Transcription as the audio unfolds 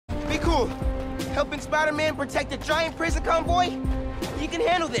cool. Helping Spider-Man protect a giant prison convoy? You can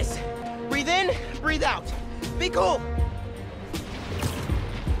handle this. Breathe in, breathe out. Be cool.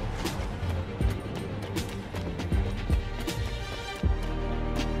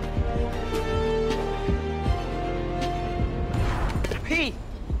 Pete!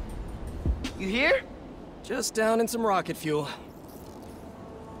 You here? Just down in some rocket fuel.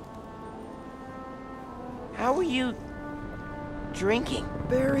 How are you... drinking?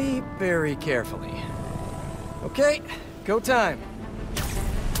 Very, very carefully. Okay, go time.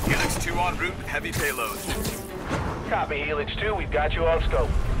 Helix 2 en route, heavy payload. Copy, Helix 2, we've got you on scope.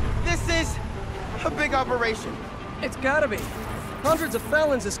 This is a big operation. It's gotta be. Hundreds of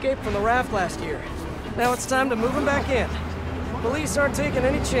felons escaped from the raft last year. Now it's time to move them back in. Police aren't taking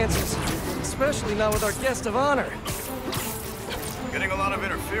any chances, especially not with our guest of honor. Getting a lot of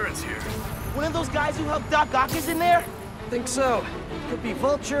interference here. One of those guys who helped Doc Ock is in there? Think so. Could be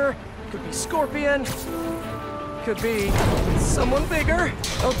Vulture, could be Scorpion, could be someone bigger.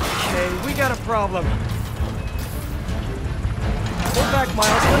 Okay, we got a problem. Hold back,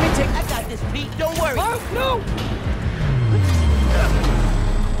 Miles. Let me take... I got this, Pete. Don't worry. Oh, no!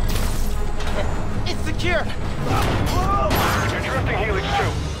 It's secure. You're drifting, Helix 2.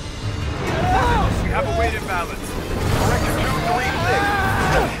 We have a weight imbalance. Director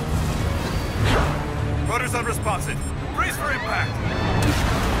 236. Rudder's unresponsive. Brace for impact.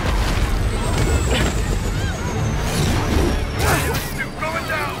 Helix 2 going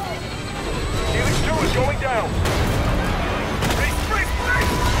down. Helix 2 is going down. Brace, brace,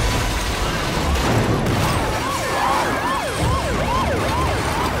 brace!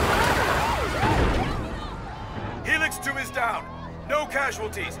 Helix 2 is down. No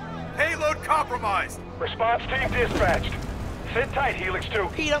casualties. Payload compromised. Response team dispatched. Sit tight, Helix 2.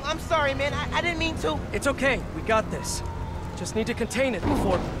 Pete, I'm sorry, man. I didn't mean to. It's okay. We got this. Just need to contain it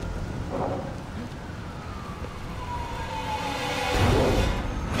before...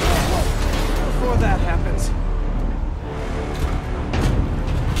 Before that happens.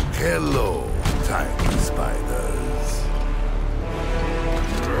 Hello, tiny spiders.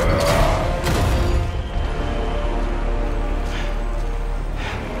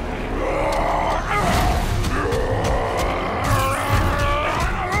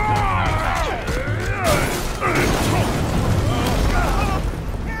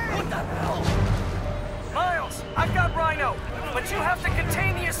 Miles, I've got Rhino, but you have to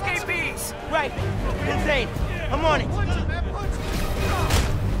contain the escapees. Right. Insane. I'm on it.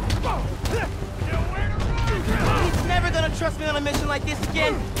 He's never gonna trust me on a mission like this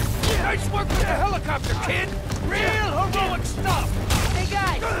again. Nice work with the helicopter, kid! Real heroic stuff! Hey,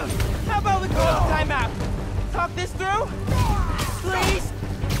 guys. How about we call a timeout? Talk this through? Please?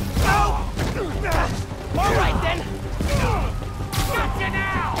 No! All right, then. Gotcha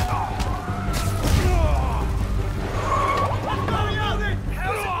now!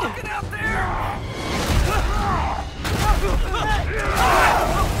 How's it looking out there?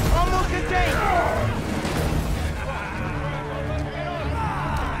 Almost contained.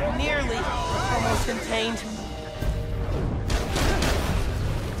 Nearly almost contained.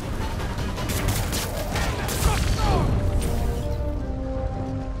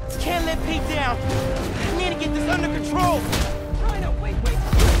 Can't let Pete down. I need to get this under control. Rhino, wait!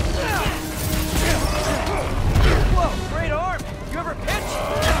 Whoa, great arm! You ever pitch?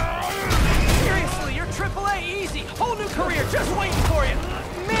 Seriously, you're AAA easy! Whole new career just waiting for you!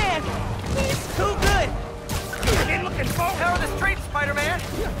 Man, he's too good. Ain't looking forward! How are the streets, Spider-Man?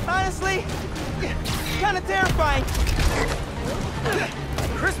 Honestly, kind of terrifying.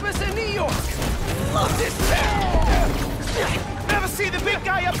 Christmas in New York! Love this town! Never see the big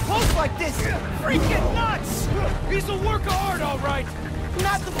guy up close like this! Freaking nuts! He's a work of art, all right!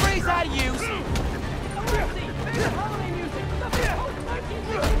 Not the phrase I'd use.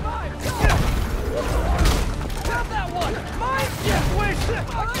 Grab that one! Mine!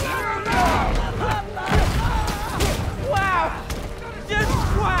 Wow! Just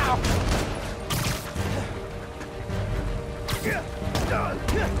wow!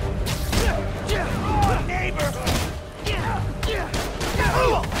 Neighbor!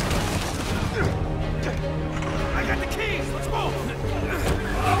 I got the keys! Let's move!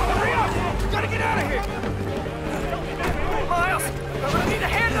 Hurry up! Gotta get out of here! Miles! I'm gonna need a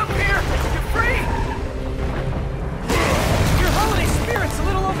hand up here! You're free! Your holiday spirit's a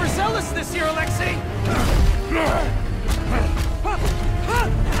little overzealous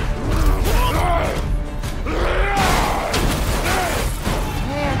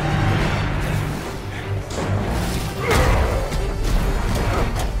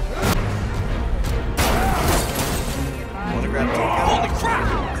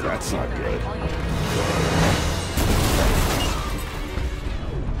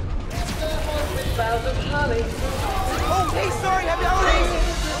Oh, hey, sorry, happy holidays!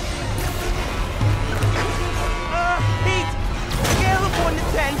 Pete, scale of 1 to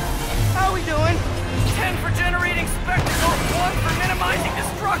 10. How we doing? 10 for generating spectacle, 1 for minimizing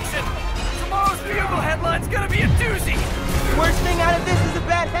destruction. Tomorrow's Bugle headline's gonna be a doozy. Worst thing out of this is a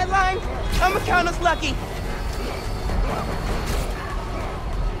bad headline? I'ma count us lucky.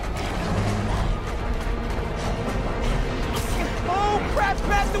 Oh, crap's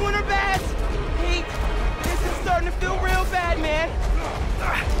past the winter bats! Pete, this is starting to feel real bad, man.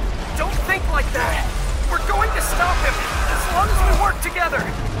 Don't think like that. We're going to stop him, as long as we work together.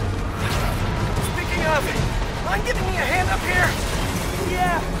 Speaking of, mind giving me a hand up here?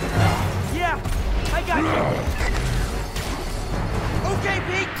 Yeah, I got you. Okay,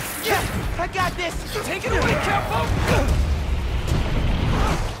 Pete, yeah, I got this. Take it away, Capo!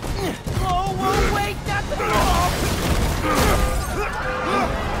 Oh, wait, that's the ball.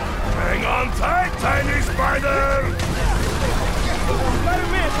 Hang on tight, tiny spider!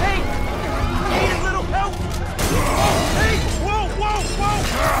 Spider-Man, hey! Need a little help? Hey! Whoa!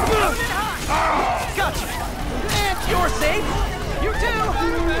 Gotcha! And you're safe! You too!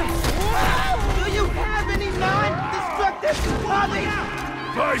 Do you have any non-destructive hobbies?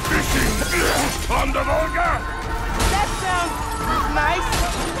 Fly fishing! On the Volga! That sounds nice!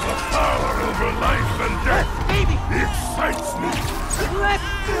 The power over life and death Baby! excites me! That's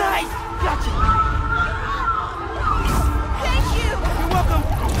nice! Gotcha! Thank you! You're welcome!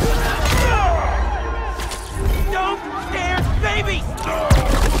 Don't scare babies!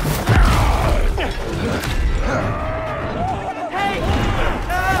 Hey!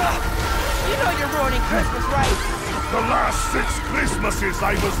 You know you're ruining Christmas, right? The last 6 Christmases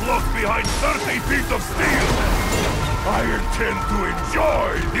I was locked behind 30 feet of steel! I intend to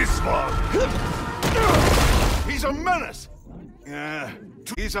enjoy this one! He's a menace!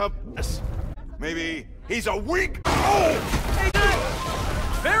 He's a menace. Maybe he's a weak... Oh!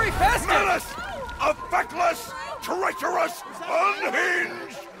 Very festive! Menace! A feckless, treacherous,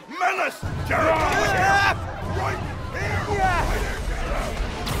 unhinged menace! Gerard! Right here!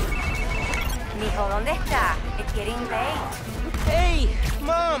 Mijo, ¿dónde está? It's getting late. Hey,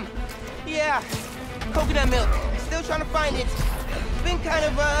 Mom! Yeah, coconut milk. Still trying to find it. Been kind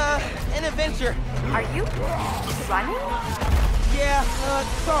of, an adventure. Are you running? Yeah,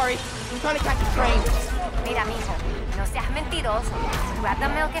 sorry. I'm trying to catch a train. Mira, mijo, no seas mentiroso. Grab the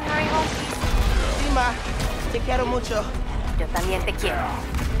milk and hurry home, please. Sí, ma. Te quiero mucho. Yo también te quiero.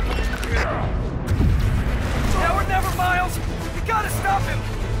 Now or never, Miles! We gotta stop him!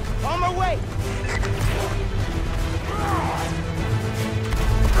 On my way!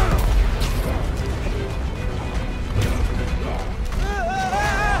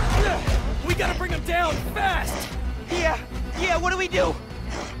 We gotta bring him down, fast! Yeah, what do we do?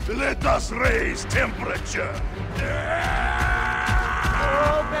 Let us raise temperature!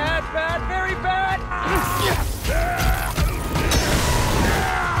 Oh, bad, very bad!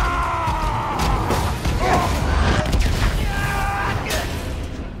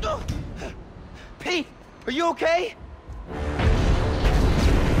 Pete, are you okay?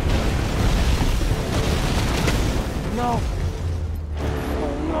 No.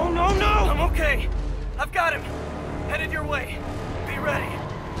 No. I'm okay. I've got him. Headed your way. Be ready.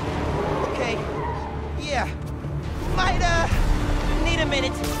 Okay. Yeah. Might, need a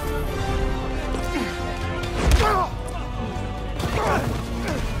minute.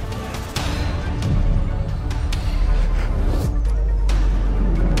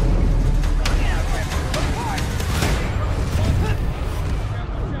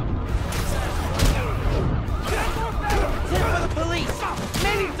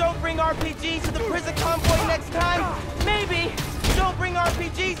 RPGs to the prison convoy next time. Maybe don't bring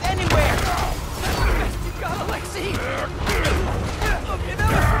RPGs anywhere. You got Alexei. Okay, that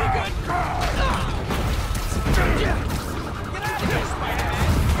was pretty good. Get out of here, Spider-Man.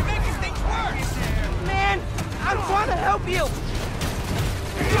 You're making things worse. Man, I'm trying to help you.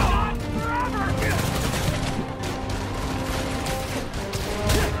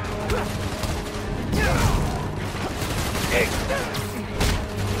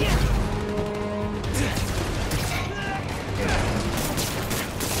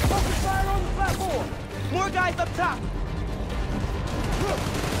 More guys up top!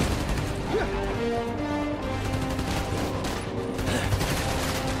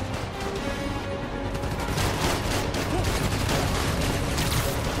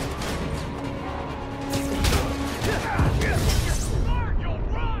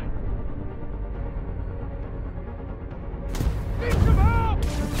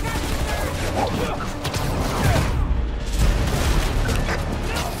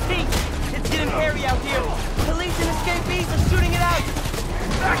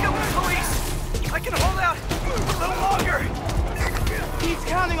 He's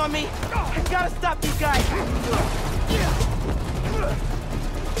counting on me. I gotta stop these guys.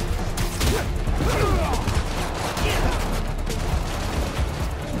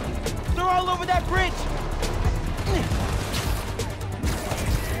 They're all over that bridge.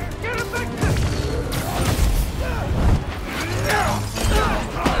 Get him back there.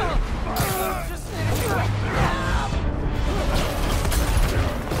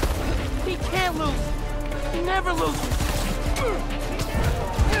 He can't lose. He never loses.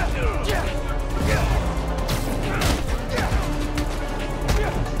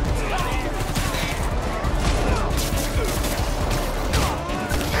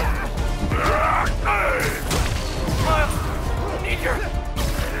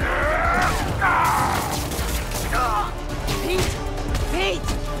 Pete!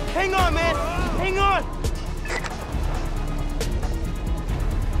 Hang on, man! Hang on!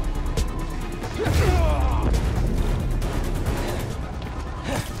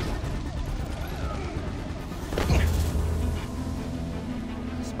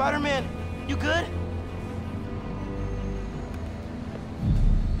 Spider-Man, you good?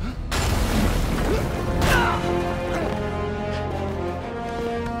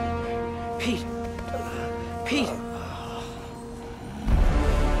 Pete! Pete!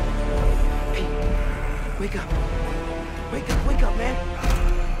 Wake up. Wake up, man.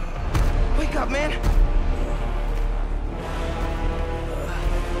 Wake up, man.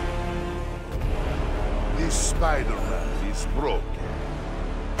 This Spider-Man is broken.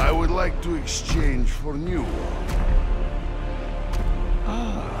 I would like to exchange for new one.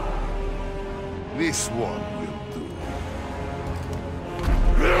 This one will do.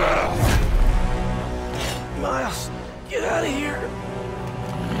 Miles, get out of here.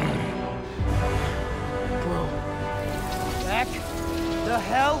 Bro. Back the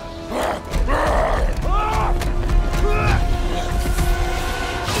hell?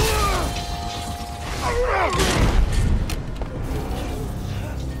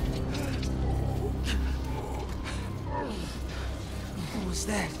 What was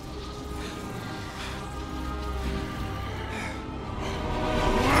that?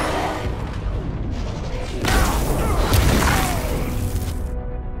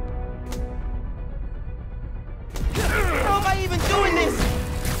 How am I even doing this?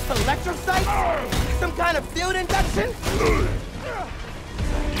 Electrocyte? Some kind of field induction?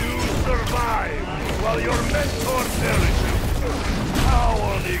 You survive while your mentor perishes. How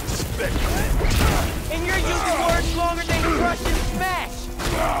unexpected. And you're using words longer than crush and smash!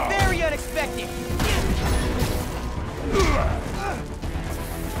 Very unexpected!